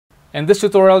In this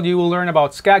tutorial, you will learn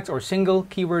about SKAGs or single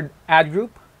keyword ad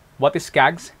group, what is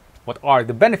SKAGs, what are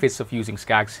the benefits of using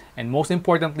SKAGs, and most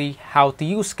importantly, how to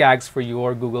use SKAGs for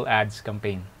your Google Ads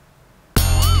campaign.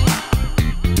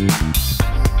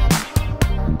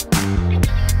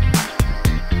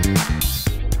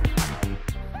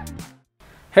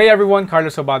 Hey everyone,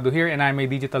 Carlos Obado here, and I'm a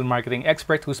digital marketing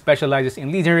expert who specializes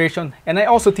in lead generation, and I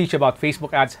also teach about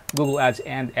Facebook ads, Google ads,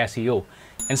 and SEO.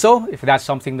 And so, if that's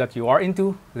something that you are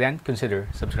into, then consider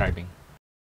subscribing.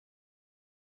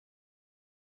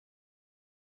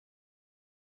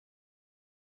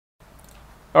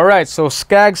 Alright, so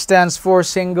SKAG stands for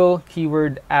Single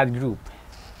Keyword Ad Group,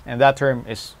 and that term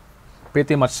is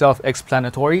pretty much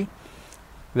self-explanatory.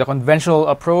 The conventional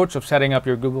approach of setting up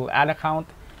your Google ad account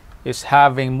is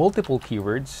having multiple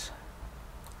keywords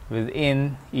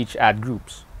within each ad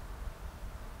groups.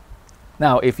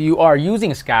 Now, if you are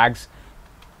using SKAGs,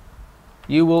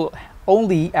 you will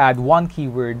only add one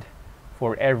keyword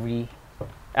for every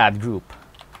ad group.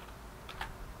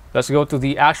 Let's go to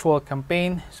the actual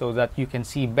campaign so that you can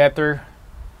see better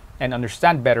and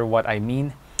understand better what I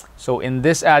mean. So in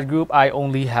this ad group, I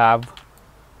only have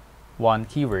one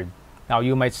keyword. Now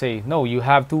you might say, no, you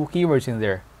have two keywords in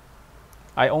there.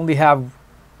 I only have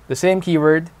the same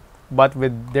keyword but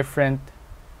with different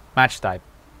match type.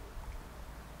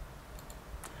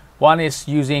 One is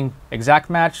using exact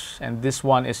match and this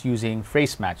one is using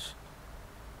phrase match.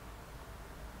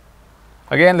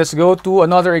 Again, let's go to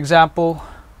another example.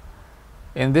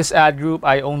 In this ad group,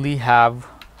 I only have,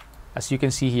 as you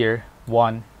can see here,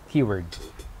 one keyword.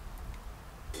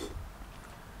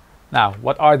 Now,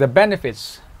 what are the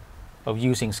benefits of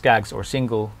using SKAGs or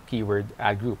single keyword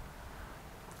ad group?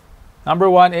 Number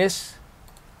one is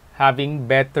having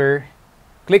better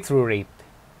click-through rate.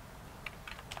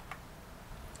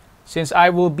 Since I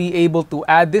will be able to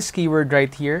add this keyword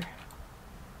right here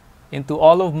into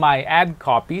all of my ad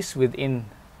copies within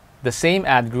the same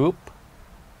ad group,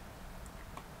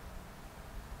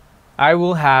 I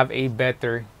will have a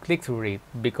better click-through rate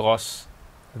because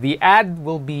the ad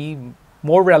will be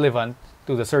more relevant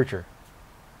to the searcher.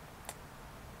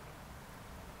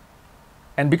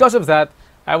 And because of that,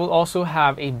 I will also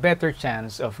have a better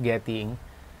chance of getting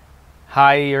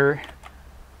higher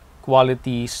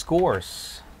quality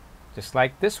scores, just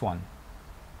like this one.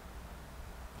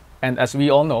 And as we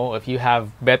all know, if you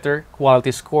have better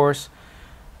quality scores,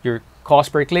 your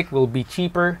cost per click will be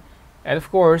cheaper, and of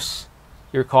course,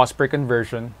 your cost per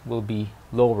conversion will be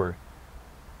lower.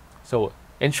 So,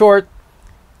 in short,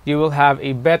 you will have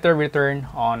a better return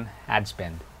on ad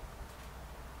spend.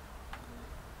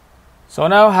 So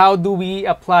now, how do we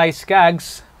apply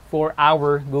SKAGs for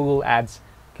our Google Ads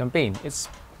campaign? It's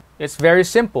very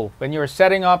simple. When you're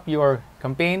setting up your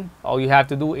campaign, all you have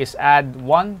to do is add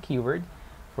one keyword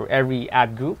for every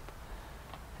ad group,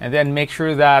 and then make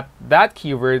sure that that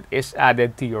keyword is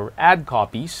added to your ad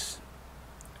copies.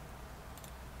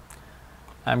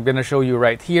 I'm going to show you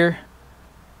right here.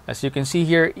 As you can see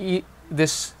here,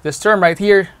 this term right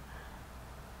here,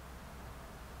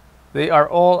 they are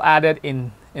all added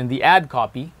in the ad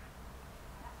copy.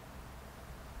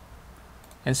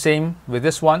 And same with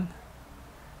this one.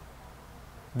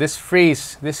 This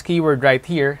phrase, this keyword right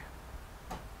here,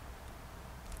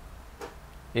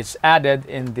 it's added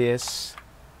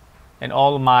in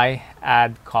all my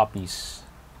ad copies.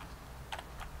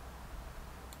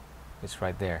 It's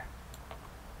right there.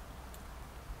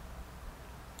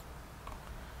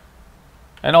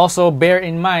 And also bear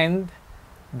in mind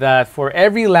that for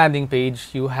every landing page,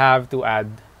 you have to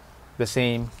add the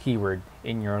same keyword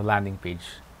in your landing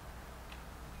page.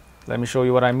 Let me show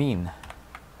you what I mean.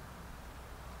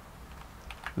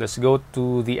 Let's go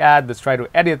to the ad. Let's try to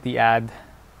edit the ad.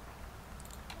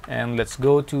 And let's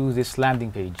go to this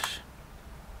landing page.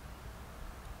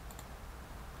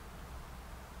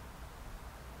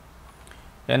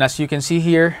 And as you can see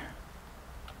here,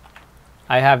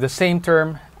 I have the same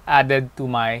term added to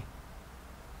my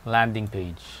landing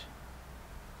page.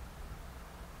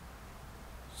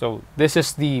 So this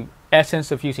is the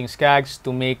essence of using SKAGs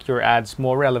to make your ads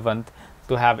more relevant,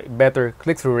 to have a better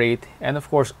click-through rate, and of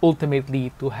course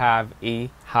ultimately to have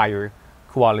a higher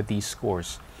quality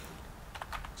scores.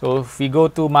 So if we go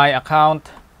to my account,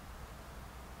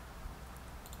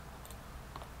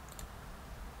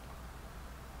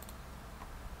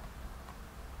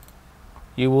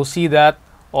 you will see that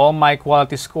all my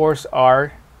quality scores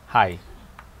are high.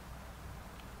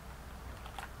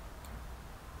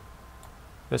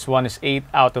 This one is 8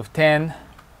 out of 10.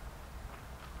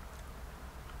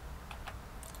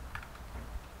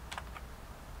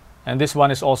 And this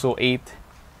one is also 8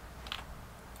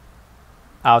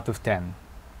 out of 10.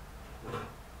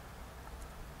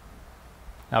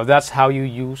 Now that's how you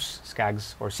use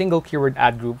SKAGs, or single keyword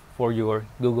ad group, for your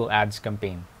Google Ads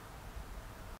campaign.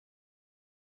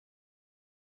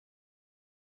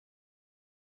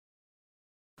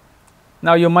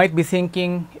 Now you might be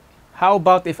thinking, how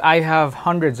about if I have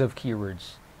hundreds of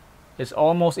keywords? It's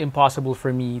almost impossible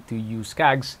for me to use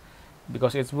SKAGs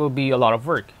because it will be a lot of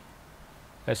work.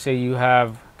 Let's say you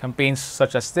have campaigns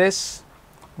such as this,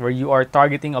 where you are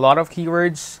targeting a lot of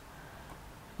keywords,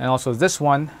 and also this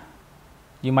one,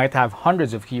 you might have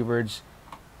hundreds of keywords.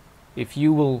 If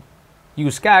you will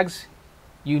use SKAGs,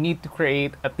 you need to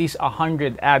create at least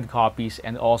 100 ad copies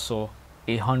and also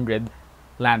 100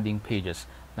 landing pages.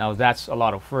 Now that's a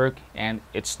lot of work, and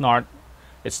it's not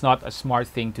a smart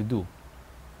thing to do.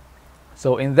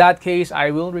 So in that case,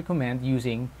 I will recommend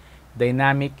using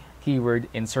dynamic keyword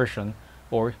insertion,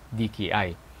 or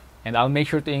DKI. And I'll make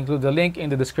sure to include the link in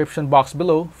the description box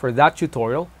below for that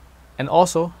tutorial, and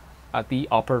also at the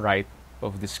upper right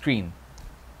of the screen.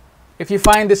 If you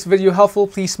find this video helpful,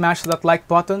 please smash that like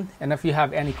button, and if you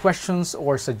have any questions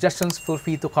or suggestions, feel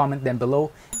free to comment them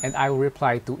below, and I will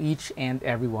reply to each and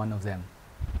every one of them.